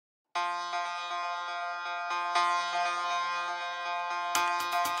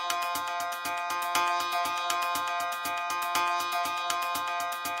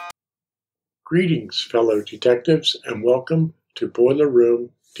Greetings, fellow detectives, and welcome to Boiler Room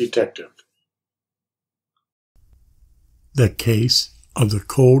Detective. The Case of the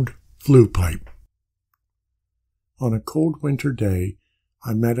Cold Flue Pipe. On a cold winter day,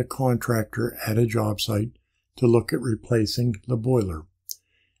 I met a contractor at a job site to look at replacing the boiler.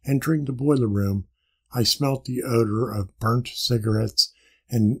 Entering the boiler room, I smelt the odor of burnt cigarettes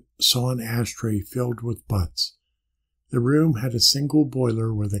and saw an ashtray filled with butts. The room had a single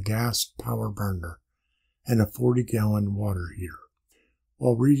boiler with a gas power burner and a 40-gallon water heater.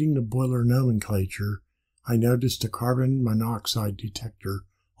 While reading the boiler nomenclature, I noticed a carbon monoxide detector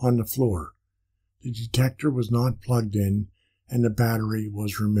on the floor. The detector was not plugged in and the battery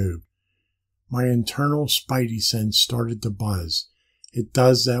was removed. My internal spidey sense started to buzz. It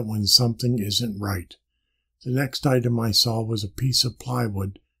does that when something isn't right. The next item I saw was a piece of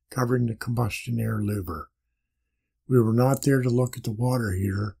plywood covering the combustion air louver. We were not there to look at the water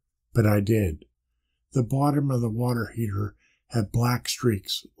heater, but I did. The bottom of the water heater had black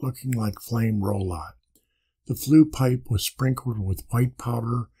streaks looking like flame rollout. The flue pipe was sprinkled with white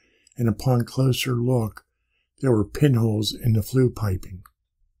powder, and upon closer look, there were pinholes in the flue piping.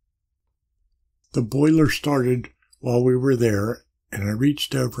 The boiler started while we were there, and I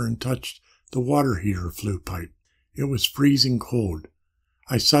reached over and touched the water heater flue pipe. It was freezing cold.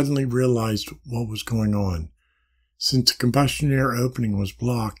 I suddenly realized what was going on. Since the combustion air opening was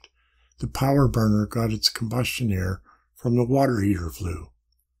blocked, the power burner got its combustion air from the water heater flue.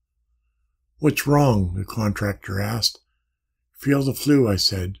 "What's wrong?" the contractor asked. "Feel the flue," I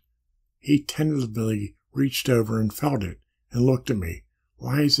said. He tentatively reached over and felt it and looked at me.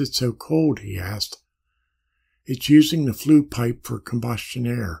 "Why is it so cold?" he asked. "It's using the flue pipe for combustion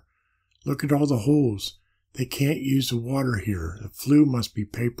air. Look at all the holes. They can't use the water heater. The flue must be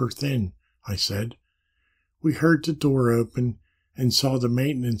paper thin," I said. We heard the door open and saw the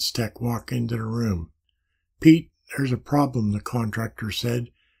maintenance tech walk into the room. "Pete, there's a problem," the contractor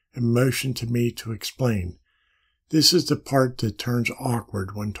said, and motioned to me to explain. This is the part that turns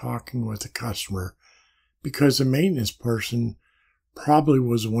awkward when talking with a customer, because the maintenance person probably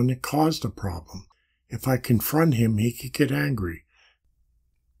was the one that caused the problem. If I confront him, he could get angry.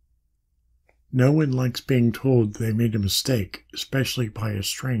 No one likes being told they made a mistake, especially by a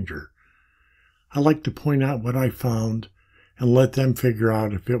stranger. I like to point out what I found and let them figure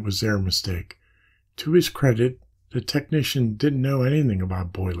out if it was their mistake. To his credit, the technician didn't know anything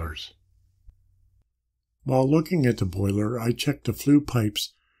about boilers. While looking at the boiler, I checked the flue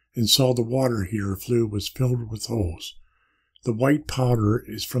pipes and saw the water heater flue was filled with holes. The white powder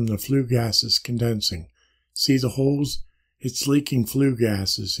is from the flue gases condensing. See the holes? It's leaking flue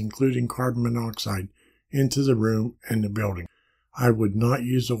gases, including carbon monoxide, into the room and the building. I would not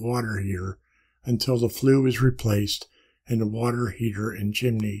use a water heater until the flue is replaced and the water heater and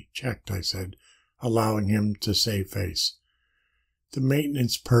chimney checked, I said, allowing him to save face. The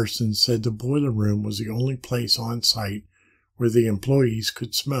maintenance person said the boiler room was the only place on site where the employees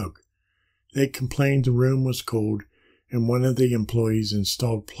could smoke. They complained the room was cold, and one of the employees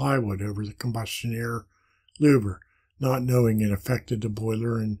installed plywood over the combustion air louver, not knowing it affected the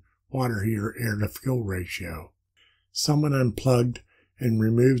boiler and water heater air-to-fuel ratio. Someone unplugged and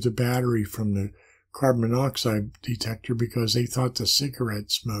removed the battery from the carbon monoxide detector because they thought the cigarette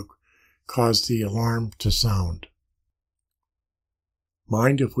smoke caused the alarm to sound.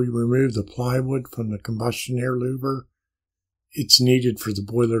 Mind if we remove the plywood from the combustion air louver? It's needed for the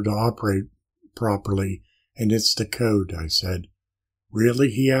boiler to operate properly, and it's the code, I said.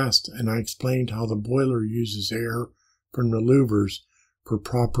 Really? He asked, and I explained how the boiler uses air from the louvers for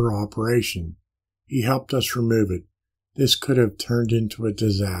proper operation. He helped us remove it. This could have turned into a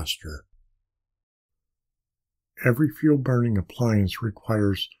disaster. Every fuel-burning appliance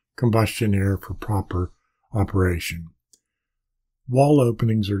requires combustion air for proper operation. Wall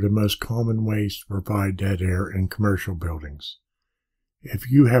openings are the most common ways to provide dead air in commercial buildings. If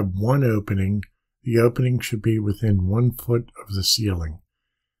you have one opening, the opening should be within 1 foot of the ceiling.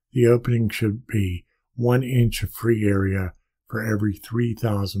 The opening should be 1 inch of free area for every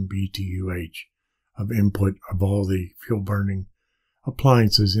 3,000 BTUH of input of all the fuel-burning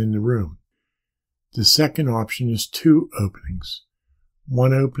appliances in the room. The second option is 2 openings.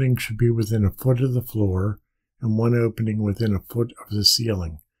 One opening should be within 1 foot of the floor and one opening within 1 foot of the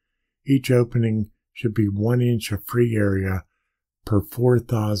ceiling. Each opening should be 1 inch of free area per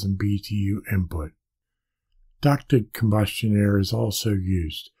 4,000 BTU input. Ducted combustion air is also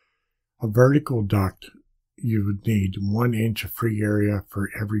used. A vertical duct you would need 1 inch of free area for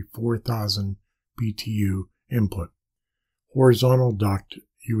every 4,000 BTU input. Horizontal duct,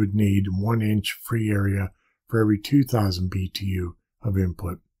 you would need 1 inch free area for every 2,000 BTU of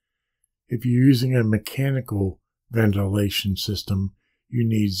input. If you're using a mechanical ventilation system, you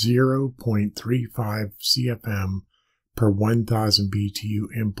need 0.35 CFM per 1,000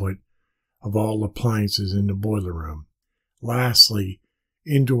 BTU input of all appliances in the boiler room. Lastly,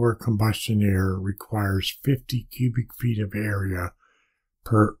 indoor combustion air requires 50 cubic feet of area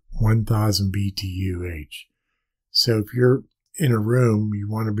per 1,000 BTU-H. So if you're in a room, you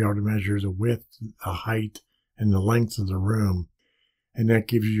want to be able to measure the width, the height, and the length of the room, and that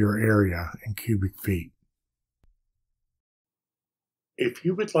gives you your area in cubic feet. If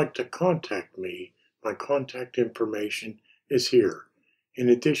you would like to contact me, my contact information is here. In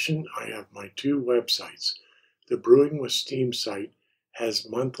addition, I have my 2 websites. The Brewing with Steam site has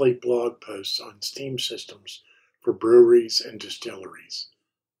monthly blog posts on steam systems for breweries and distilleries.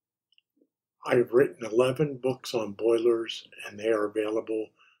 I have written 11 books on boilers, and they are available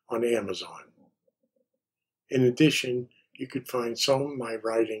on Amazon. In addition, you could find some of my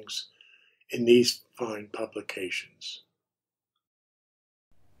writings in these fine publications.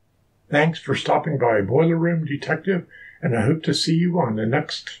 Thanks for stopping by Boiler Room Detective, and I hope to see you on the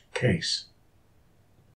next case.